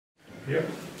Yep.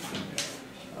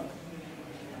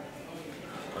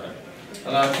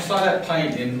 And I just like that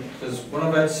painting, because when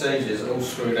I've had seizures, it all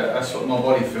screwed up. That's what my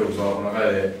body feels like when I've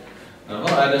had it. And I've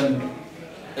not had them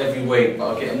every week,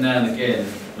 but I get them now and again.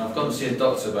 And I've gone to see a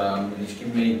doctor about them, and he's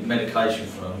given me medication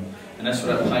for them. And that's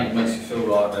what that painting makes you feel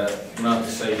like, that when I have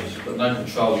the seizures, you've got no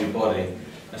control of your body.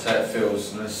 That's how it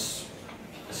feels, and that's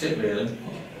it really.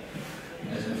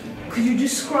 Could you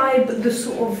describe the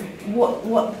sort of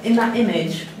what in that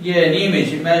image? Yeah, in the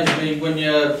image, imagine when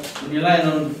you're laying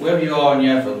on wherever you are in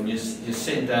your effort, you're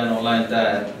sitting down or laying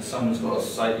down, and someone's got to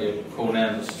say to you, call an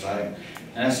ambulance to say,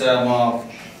 and that's how my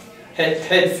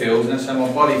head feels, and that's how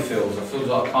my body feels. I feel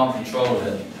like I can't control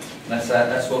it. And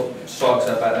that's what strikes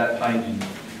out about that painting.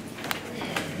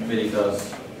 It really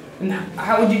does. And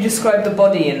how would you describe the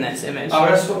body in this image? Oh,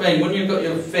 that's what I mean. When you've got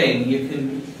your thing, you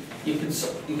can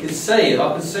see it.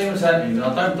 I can see what's happening. And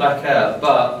I don't black out,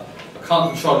 but I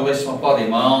can't control the rest of my body.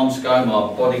 My arms go,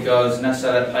 my body goes, and that's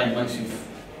how that paint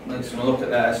makes me look at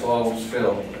that. That's what I always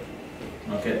feel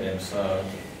when I get them. So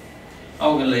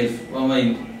I'm gonna leave. Well, I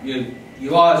mean,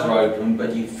 your eyes are open,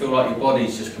 but you feel like your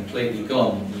body's just completely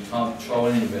gone. You can't control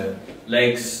any of it.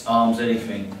 Legs, arms,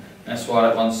 anything. That's why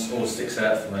that one always sticks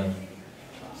out for me.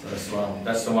 So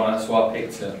that's why I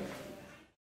picked it.